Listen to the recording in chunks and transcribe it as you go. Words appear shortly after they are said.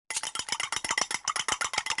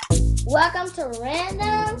Welcome to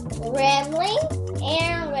Random Rambling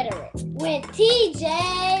and Rhetoric with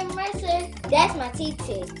TJ Mercer. That's my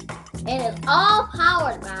TT. And it's all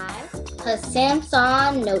powered by her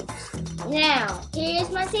Samsung Notes. Now, here's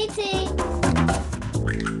my TT.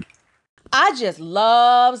 I just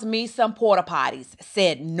loves me some porta potties,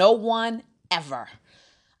 said no one ever.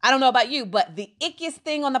 I don't know about you, but the ickiest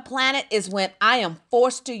thing on the planet is when I am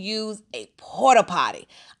forced to use a porta potty.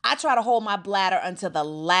 I try to hold my bladder until the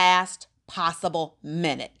last possible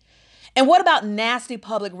minute. And what about nasty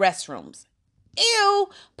public restrooms? Ew,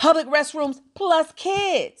 public restrooms plus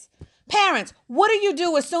kids. Parents, what do you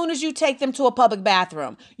do as soon as you take them to a public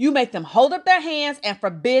bathroom? You make them hold up their hands and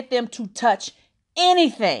forbid them to touch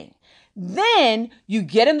anything. Then you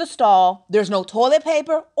get in the stall, there's no toilet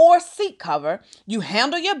paper or seat cover, you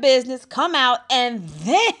handle your business, come out, and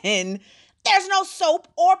then there's no soap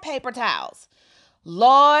or paper towels.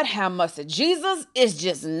 Lord have mercy. Jesus is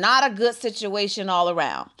just not a good situation all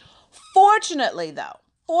around. Fortunately,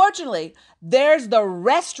 there's the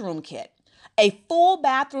restroom kit, a full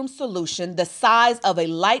bathroom solution the size of a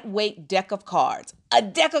lightweight deck of cards. A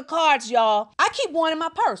deck of cards, y'all. I keep one in my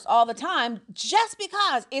purse all the time just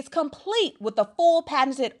because it's complete with a full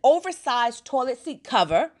patented oversized toilet seat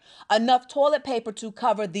cover, enough toilet paper to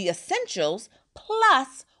cover the essentials,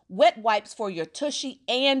 plus wet wipes for your tushy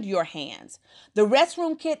and your hands. The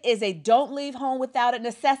restroom kit is a don't leave home without it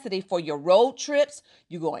necessity for your road trips,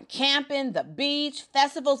 you going camping, the beach,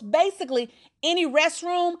 festivals, basically any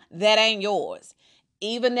restroom that ain't yours.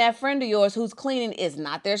 Even that friend of yours who's cleaning is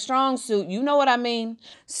not their strong suit. You know what I mean?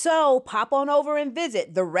 So pop on over and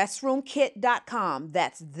visit therestroomkit.com.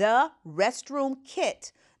 That's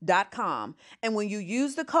therestroomkit.com. And when you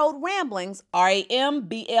use the code RAMBLINGS,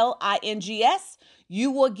 RAMBLINGS, you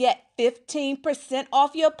will get 15%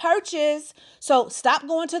 off your purchase. So stop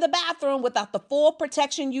going to the bathroom without the full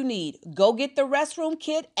protection you need. Go get the restroom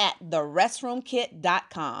kit at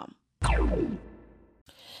therestroomkit.com.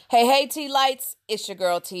 Hey, T-Lights, it's your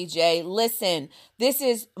girl TJ. Listen, this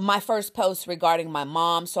is my first post regarding my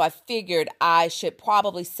mom, so I figured I should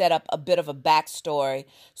probably set up a bit of a backstory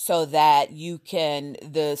so that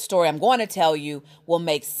the story I'm going to tell you will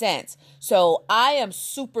make sense. So I am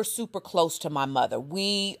super, super close to my mother.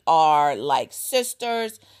 We are like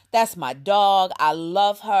sisters. That's my dog. I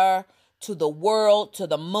love her to the world, to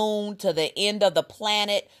the moon, to the end of the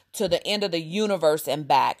planet, to the end of the universe and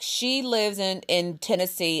back. She lives in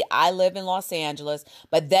Tennessee. I live in Los Angeles,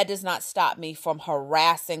 but that does not stop me from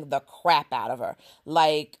harassing the crap out of her.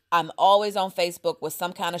 Like, I'm always on Facebook with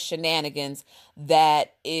some kind of shenanigans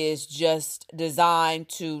that is just designed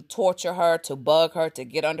to torture her, to bug her, to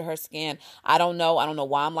get under her skin. I don't know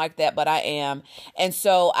why I'm like that, but I am. And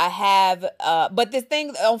so I have, but this thing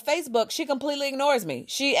on Facebook, she completely ignores me.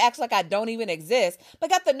 She acts like I don't even exist, but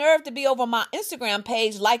got the nerve to be over my Instagram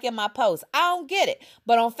page liking my posts. I don't get it.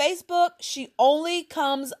 But on Facebook, she only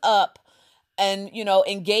comes up and,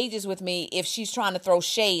 engages with me if she's trying to throw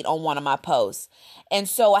shade on one of my posts. And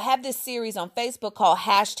so I have this series on Facebook called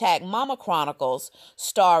 #Mama Chronicles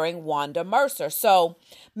starring Wanda Mercer. So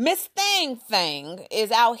Miss Thing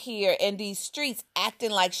is out here in these streets acting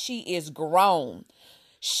like she is grown.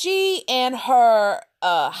 She and her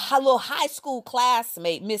little high school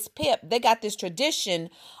classmate, Miss Pip, they got this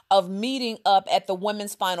tradition of meeting up at the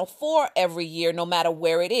Women's Final Four every year, no matter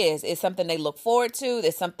where it is. It's something they look forward to.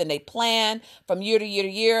 It's something they plan from year to year to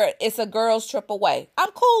year. It's a girls' trip away.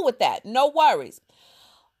 I'm cool with that. No worries.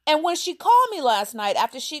 And when she called me last night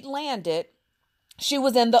after she'd landed, she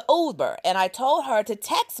was in the Uber, and I told her to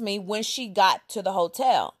text me when she got to the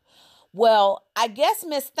hotel. Well, I guess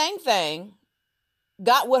Miss Thing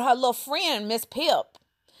got with her little friend, Miss Pip,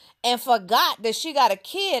 and forgot that she got a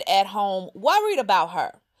kid at home worried about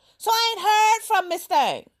her. So I ain't heard from Miss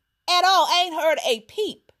Thing at all. I ain't heard a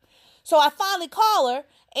peep. So I finally called her,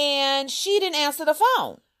 and she didn't answer the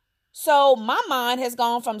phone. So my mind has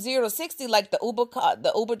gone from 0 to 60, like the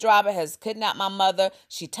Uber driver has kidnapped my mother.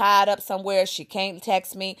 She tied up somewhere. She can't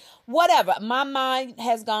text me. Whatever. My mind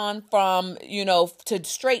has gone from, to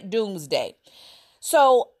straight doomsday.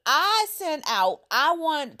 So I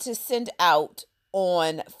want to send out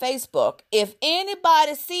on Facebook, if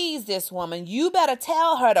anybody sees this woman, you better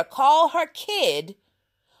tell her to call her kid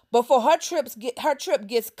before her trip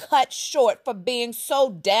gets cut short for being so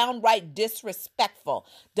downright disrespectful.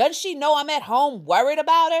 Doesn't she know I'm at home worried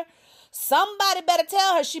about her? Somebody better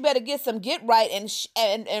tell her she better get right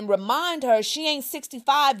and remind her she ain't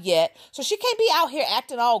 65 yet, so she can't be out here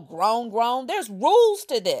acting all grown. There's rules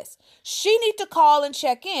to this. She need to call and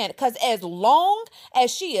check in, because as long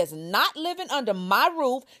as she is not living under my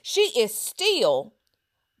roof, she is still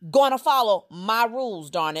going to follow my rules,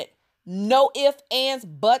 darn it. No ifs, ands,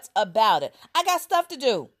 buts about it. I got stuff to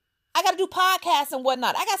do. I got to do podcasts and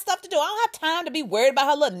whatnot. I got stuff to do. I don't have time to be worried about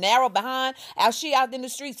her little narrow behind out she out in the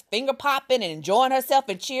streets finger popping and enjoying herself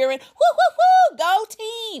and cheering. Woo, woo, woo, go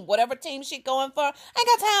team. Whatever team she going for. I ain't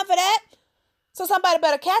got time for that. So somebody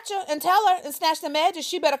better catch her and tell her and snatch them edges.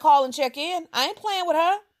 She better call and check in. I ain't playing with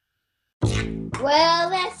her. Well,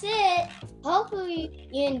 that's it. Hopefully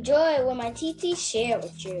you enjoyed what my TT shared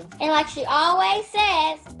with you. And like she always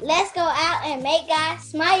says, let's go out and make God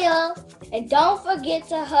smile. And don't forget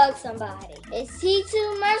to hug somebody. It's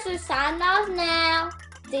T2 Mercer signing off now.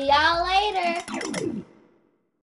 See y'all later.